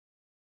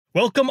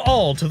Welcome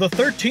all to the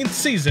 13th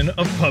season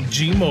of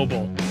PUBG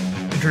Mobile,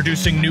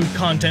 introducing new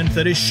content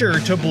that is sure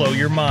to blow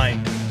your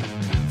mind.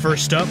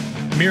 First up,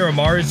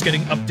 Miramar is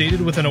getting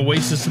updated with an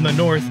oasis in the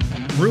north,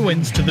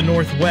 ruins to the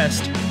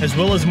northwest, as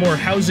well as more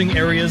housing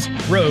areas,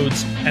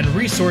 roads, and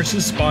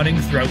resources spawning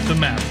throughout the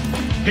map.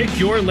 Pick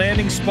your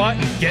landing spot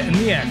and get in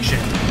the action.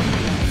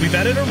 We've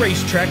added a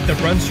racetrack that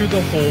runs through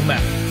the whole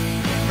map,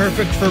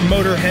 perfect for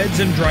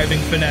motorheads and driving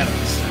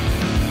fanatics.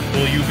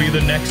 Will you be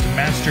the next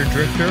master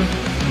drifter?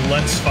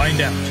 Let's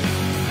find out.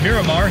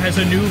 Miramar has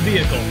a new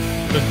vehicle,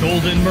 the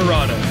Golden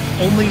Murado.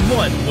 Only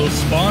one will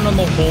spawn on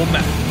the whole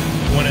map.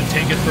 Want to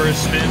take it for a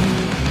spin?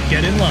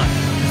 Get in line,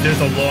 because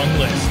there's a long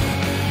list.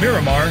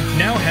 Miramar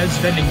now has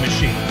vending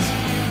machines.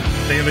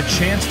 They have a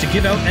chance to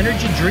give out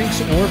energy drinks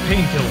or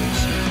painkillers.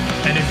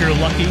 And if you're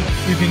lucky,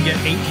 you can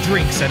get 8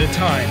 drinks at a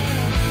time.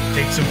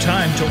 Take some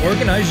time to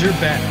organize your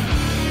bag.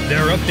 There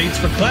are updates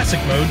for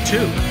Classic Mode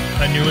too.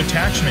 A new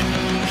attachment,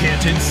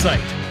 Can't in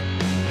Sight.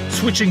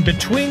 Switching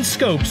between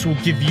scopes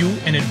will give you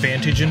an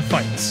advantage in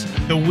fights.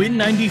 The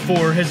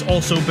Win94 has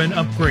also been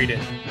upgraded,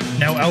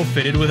 now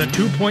outfitted with a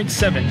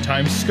 2.7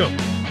 times scope.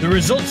 The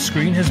results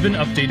screen has been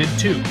updated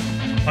too.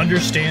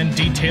 Understand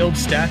detailed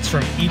stats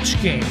from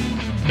each game.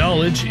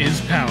 Knowledge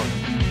is power.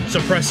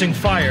 Suppressing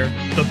fire,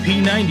 the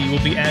P90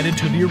 will be added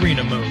to the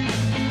arena mode.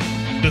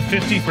 The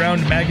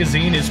 50-round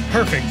magazine is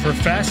perfect for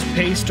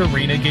fast-paced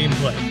arena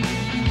gameplay.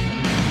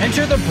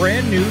 Enter the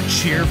brand new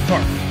Cheer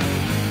Park.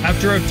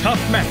 After a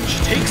tough match,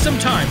 take some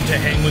time to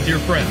hang with your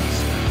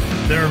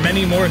friends. There are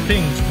many more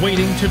things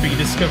waiting to be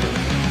discovered.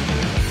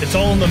 It's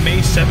all in the May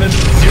 7th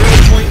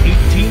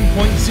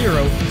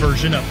 0.18.0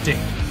 version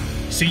update.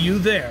 See you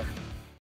there.